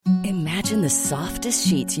Imagine the softest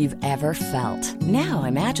sheets you've ever felt. Now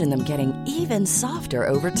imagine them getting even softer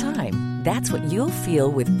over time. That's what you'll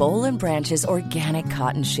feel with Boll & Branch's organic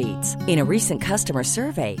cotton sheets. In a recent customer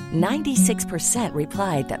survey, 96%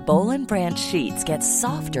 replied that Boll & Branch sheets get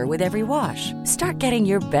softer with every wash. Start getting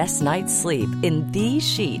your best night's sleep in these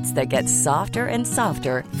sheets that get softer and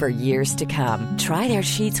softer for years to come. Try their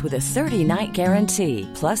sheets with a 30-night guarantee.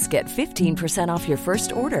 Plus, get 15% off your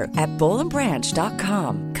first order at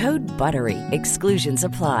bollandbranch.com. Code BUTTERY. Exclusions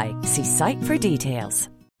apply. See site for details.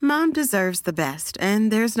 Mom deserves the best, and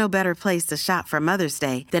there's no better place to shop for Mother's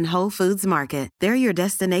Day than Whole Foods Market. They're your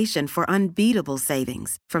destination for unbeatable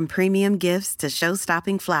savings, from premium gifts to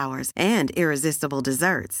show-stopping flowers and irresistible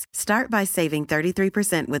desserts. Start by saving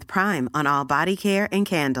 33% with Prime on all body care and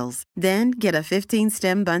candles. Then get a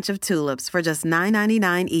 15-stem bunch of tulips for just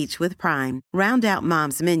 $9.99 each with Prime. Round out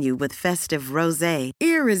Mom's menu with festive rosé,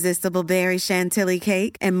 irresistible berry chantilly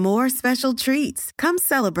cake, and more special treats. Come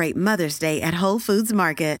celebrate Mother's Day at Whole Foods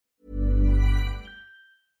Market.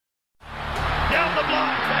 Down the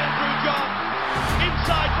block, Andrew John.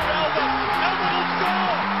 Inside for Elba. Elba will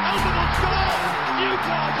score. Elba will score.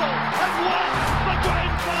 Newcastle have won the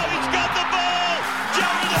Grand Final. He's got the ball.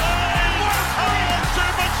 Jared Hayes. Oh,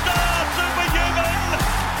 superstar, superhuman.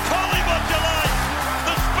 Call him what you like.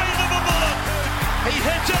 The speed of a bullet. He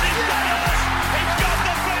hits it. He's got it. He's got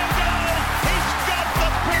the field goal. He's got the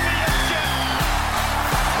premiership.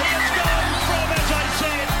 He has gone from, as I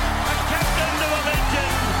said, a captain to a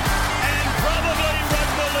legend. Probably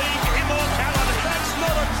rugby league immortality. That's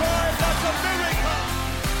not a try, that's a miracle.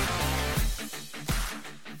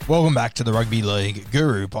 Welcome back to the Rugby League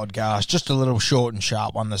Guru podcast. Just a little short and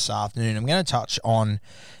sharp one this afternoon. I'm going to touch on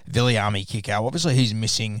Viliame Kikau. Obviously, he's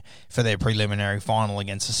missing for their preliminary final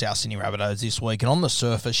against the South Sydney Rabbitohs this week. And on the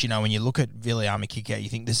surface, you know, when you look at Viliame Kikau, you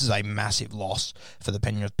think this is a massive loss for the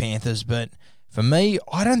Penrith Panthers. But for me,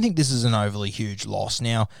 I don't think this is an overly huge loss.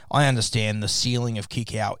 Now, I understand the ceiling of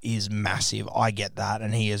Kikau is massive. I get that,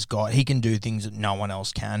 and he can do things that no one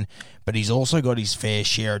else can, but he's also got his fair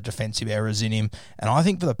share of defensive errors in him. And I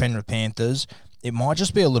think for the Penrith Panthers, it might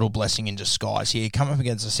just be a little blessing in disguise here. You come up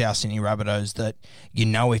against the South Sydney Rabbitohs that, you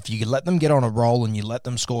know, if you let them get on a roll and you let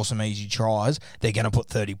them score some easy tries, they're going to put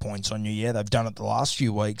 30 points on you. Yeah, they've done it the last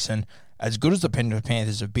few weeks, and as good as the Penrith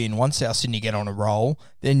Panthers have been, once South Sydney get on a roll,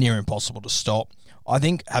 they're near impossible to stop. I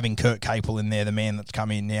think having Kurt Capel in there, the man that's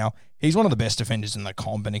come in now, he's one of the best defenders in the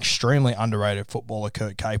comp, an extremely underrated footballer,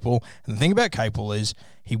 Kurt Capel. And the thing about Capel is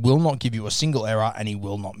he will not give you a single error and he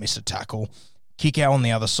will not miss a tackle. Kikau on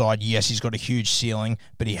the other side, yes, he's got a huge ceiling,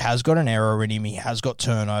 but he has got an error in him, he has got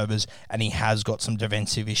turnovers, and he has got some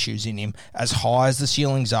defensive issues in him. As high as the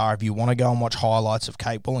ceilings are, if you want to go and watch highlights of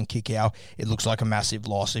Capel and Kikau, it looks like a massive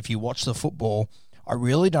loss. If you watch the football, I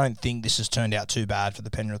really don't think this has turned out too bad for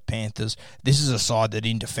the Penrith Panthers. This is a side that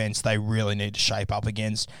in defence they really need to shape up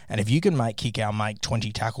against. And if you can make Kikau make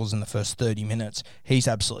 20 tackles in the first 30 minutes, he's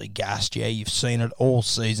absolutely gassed. Yeah, you've seen it all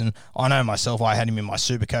season. I know myself, I had him in my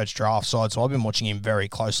Supercoach draft side, so I've been watching him very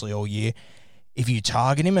closely all year. If you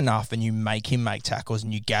target him enough and you make him make tackles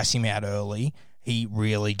and you gas him out early, he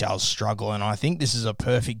really does struggle. And I think this is a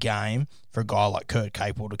perfect game for a guy like Kurt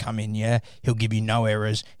Capel to come in. Yeah, he'll give you no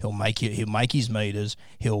errors. He'll make his meters.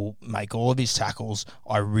 He'll make all of his tackles.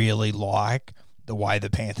 I really like the way the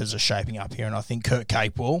Panthers are shaping up here. And I think Kurt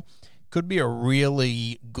Capel could be a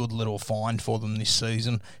really good little find for them this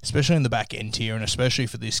season, especially in the back end here, and especially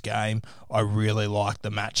for this game. I really like the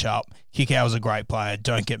matchup. Kikau is a great player,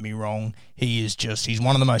 don't get me wrong. He's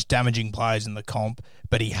one of the most damaging players in the comp,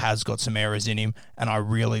 but he has got some errors in him, and I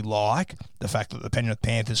really like the fact that the Penrith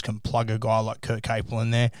Panthers can plug a guy like Kurt Capel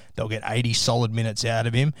in there. They'll get 80 solid minutes out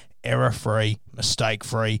of him, error-free,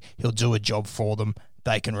 mistake-free. He'll do a job for them.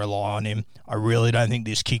 They can rely on him. I really don't think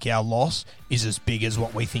this Kikau loss is as big as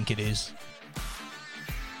what we think it is.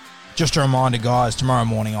 Just a reminder, guys, tomorrow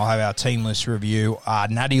morning I'll have our team list review.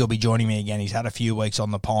 Natty will be joining me again. He's had a few weeks on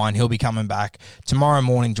the pine. He'll be coming back tomorrow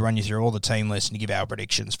morning to run you through all the team lists and to give our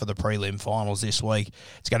predictions for the prelim finals this week.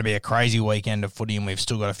 It's going to be a crazy weekend of footy, and we've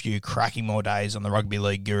still got a few cracking more days on the Rugby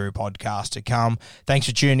League Guru podcast to come. Thanks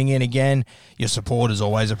for tuning in again. Your support is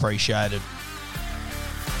always appreciated.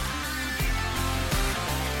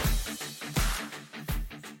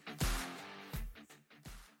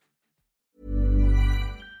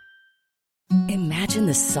 Imagine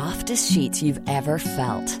the softest sheets you've ever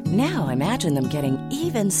felt. Now imagine them getting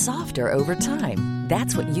even softer over time.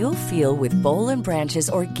 That's what you'll feel with Boll & Branch's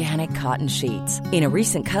organic cotton sheets. In a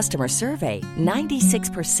recent customer survey,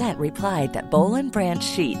 96% replied that Boll & Branch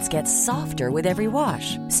sheets get softer with every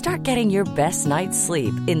wash. Start getting your best night's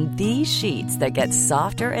sleep in these sheets that get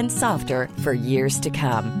softer and softer for years to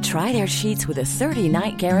come. Try their sheets with a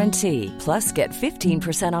 30-night guarantee. Plus, get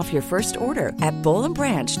 15% off your first order at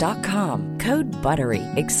bollandbranch.com. Code BUTTERY.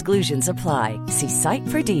 Exclusions apply. See site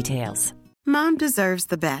for details. Mom deserves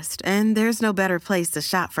the best, and there's no better place to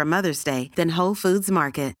shop for Mother's Day than Whole Foods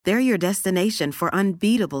Market. They're your destination for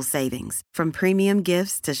unbeatable savings, from premium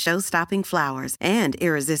gifts to show-stopping flowers and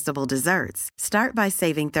irresistible desserts. Start by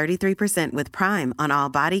saving 33% with Prime on all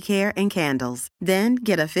body care and candles. Then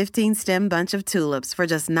get a 15-stem bunch of tulips for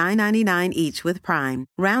just $9.99 each with Prime.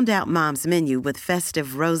 Round out Mom's menu with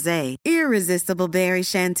festive rosé, irresistible berry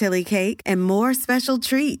chantilly cake, and more special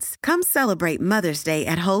treats. Come celebrate Mother's Day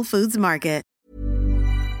at Whole Foods Market.